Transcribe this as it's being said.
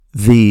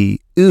The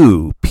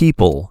 "ooh,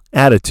 people"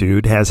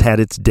 attitude has had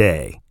its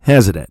day,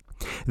 hasn't it?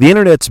 The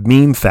internet's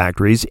meme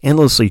factories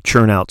endlessly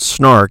churn out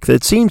snark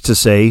that seems to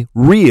say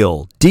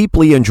real,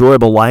 deeply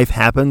enjoyable life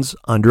happens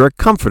under a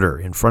comforter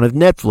in front of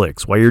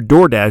Netflix while your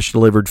DoorDash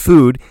delivered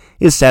food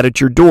is sat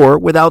at your door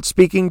without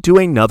speaking to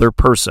another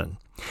person.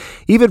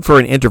 Even for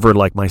an introvert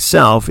like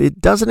myself,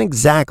 it doesn't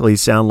exactly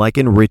sound like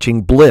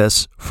enriching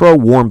bliss for a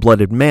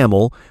warm-blooded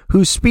mammal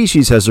whose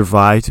species has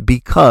survived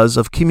because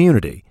of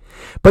community.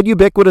 But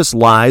ubiquitous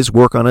lies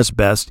work on us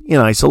best in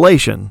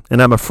isolation,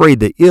 and I'm afraid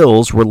the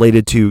ills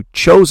related to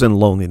chosen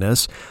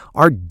loneliness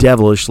are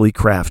devilishly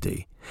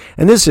crafty.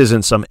 And this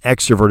isn't some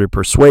extroverted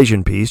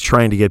persuasion piece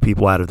trying to get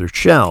people out of their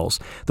shells.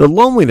 The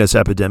loneliness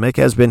epidemic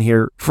has been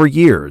here for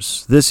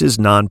years. This is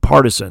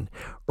nonpartisan.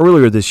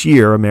 Earlier this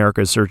year,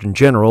 America's Surgeon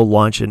General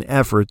launched an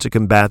effort to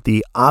combat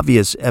the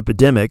obvious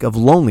epidemic of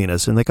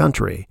loneliness in the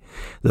country.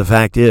 The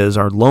fact is,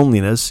 our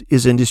loneliness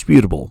is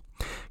indisputable.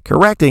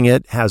 Correcting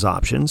it has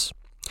options.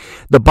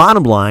 The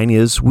bottom line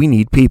is we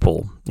need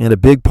people, and a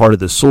big part of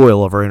the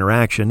soil of our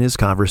interaction is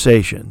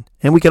conversation,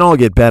 and we can all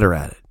get better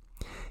at it.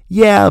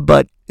 Yeah,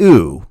 but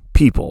ooh,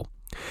 people.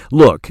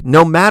 Look,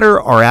 no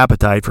matter our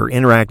appetite for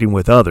interacting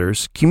with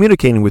others,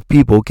 communicating with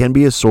people can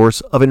be a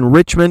source of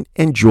enrichment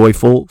and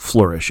joyful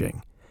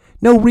flourishing.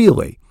 No,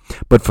 really.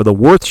 But for the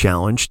worth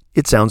challenge,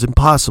 it sounds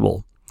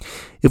impossible.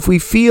 If we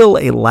feel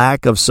a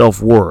lack of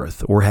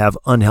self-worth or have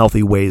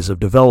unhealthy ways of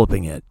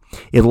developing it,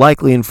 it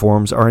likely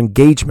informs our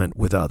engagement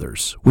with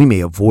others. We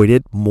may avoid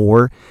it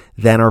more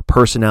than our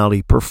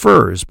personality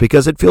prefers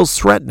because it feels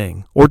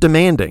threatening or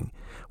demanding.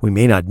 We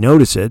may not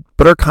notice it,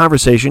 but our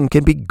conversation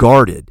can be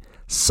guarded,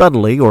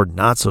 subtly or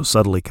not so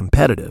subtly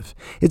competitive.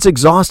 It's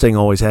exhausting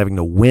always having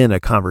to win a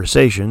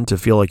conversation to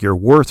feel like your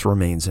worth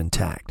remains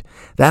intact.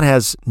 That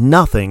has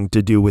nothing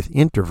to do with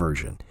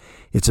introversion.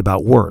 It's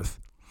about worth.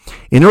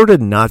 In order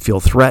to not feel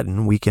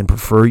threatened, we can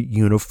prefer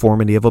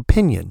uniformity of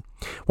opinion.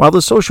 While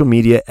the social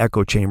media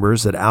echo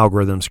chambers that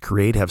algorithms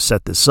create have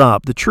set this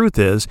up, the truth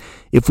is,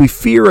 if we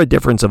fear a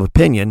difference of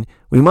opinion,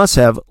 we must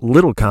have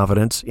little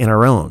confidence in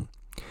our own.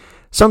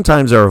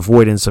 Sometimes our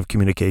avoidance of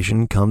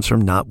communication comes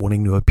from not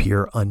wanting to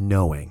appear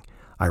unknowing.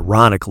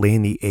 Ironically,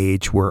 in the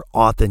age where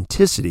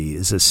authenticity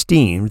is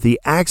esteemed, the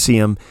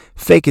axiom,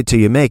 fake it till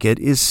you make it,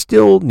 is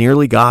still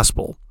nearly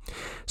gospel.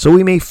 So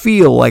we may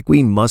feel like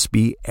we must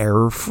be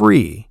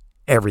error-free.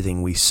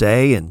 Everything we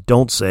say and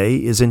don't say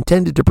is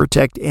intended to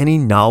protect any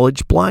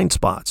knowledge blind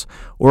spots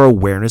or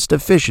awareness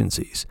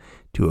deficiencies.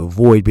 To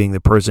avoid being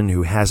the person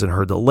who hasn't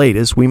heard the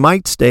latest, we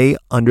might stay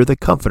under the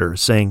comforter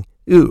saying,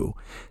 ooh,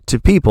 to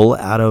people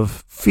out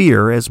of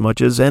fear as much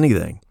as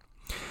anything.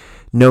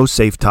 No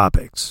safe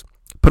topics.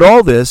 Put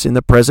all this in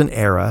the present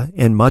era,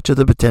 and much of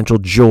the potential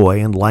joy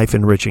and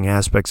life-enriching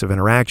aspects of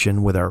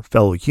interaction with our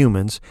fellow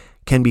humans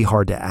can be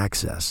hard to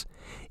access.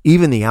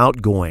 Even the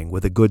outgoing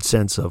with a good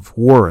sense of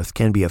worth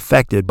can be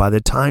affected by the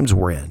times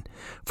we're in.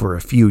 For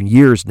a few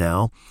years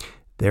now,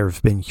 there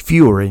have been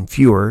fewer and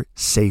fewer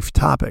safe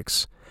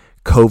topics.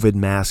 COVID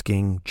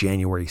masking,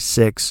 January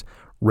 6th,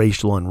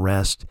 racial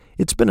unrest.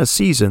 It's been a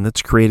season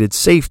that's created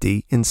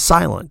safety in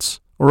silence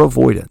or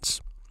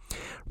avoidance.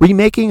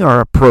 Remaking our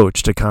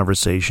approach to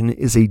conversation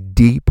is a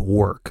deep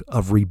work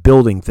of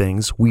rebuilding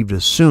things we've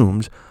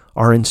assumed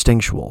are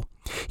instinctual.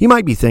 You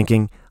might be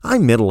thinking,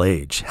 I'm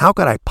middle-aged. How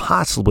could I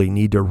possibly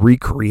need to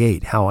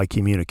recreate how I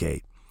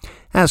communicate?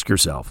 Ask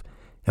yourself,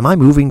 am I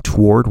moving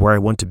toward where I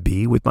want to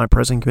be with my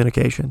present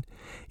communication?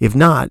 If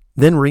not,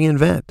 then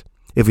reinvent.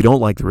 If we don't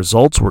like the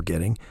results we're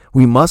getting,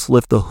 we must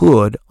lift the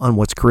hood on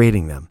what's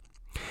creating them.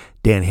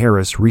 Dan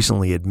Harris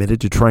recently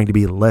admitted to trying to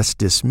be less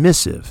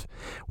dismissive.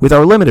 With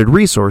our limited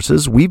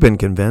resources, we've been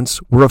convinced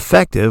we're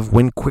effective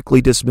when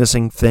quickly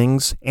dismissing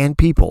things and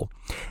people.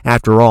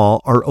 After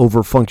all, our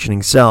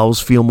over-functioning selves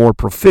feel more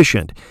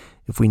proficient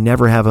if we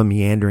never have a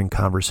meandering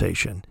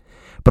conversation.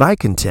 But I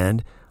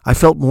contend I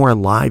felt more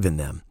alive in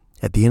them.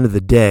 At the end of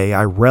the day,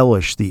 I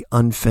relish the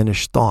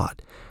unfinished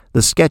thought,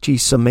 the sketchy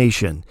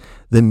summation,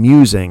 the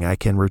musing I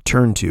can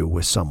return to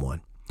with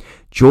someone.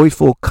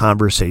 Joyful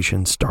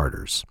conversation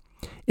starters.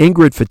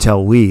 Ingrid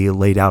Fetell-Lee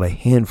laid out a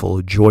handful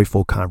of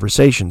joyful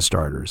conversation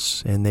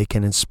starters, and they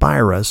can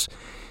inspire us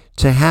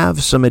to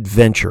have some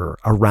adventure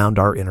around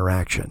our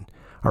interaction.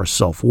 Our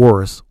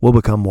self-worth will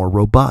become more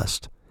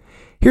robust.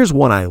 Here's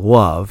one I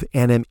love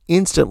and am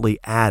instantly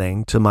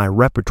adding to my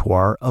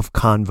repertoire of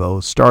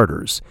convo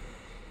starters.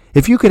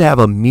 If you could have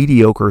a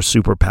mediocre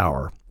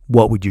superpower,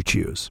 what would you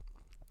choose?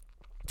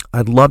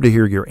 I'd love to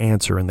hear your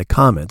answer in the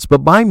comments,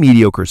 but my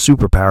mediocre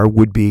superpower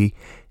would be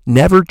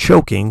never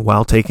choking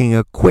while taking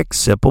a quick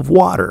sip of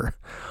water,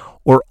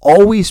 or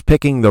always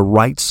picking the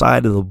right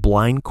side of the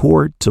blind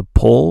cord to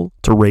pull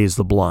to raise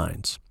the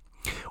blinds,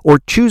 or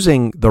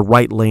choosing the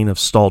right lane of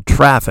stalled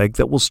traffic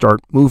that will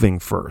start moving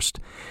first.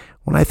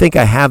 When I think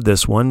I have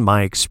this one,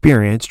 my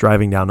experience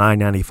driving down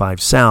I-95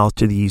 south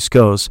to the East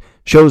Coast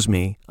shows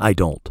me I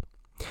don't.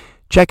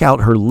 Check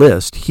out her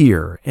list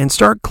here and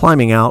start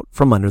climbing out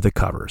from under the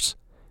covers.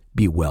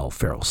 Be well,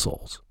 feral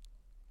souls.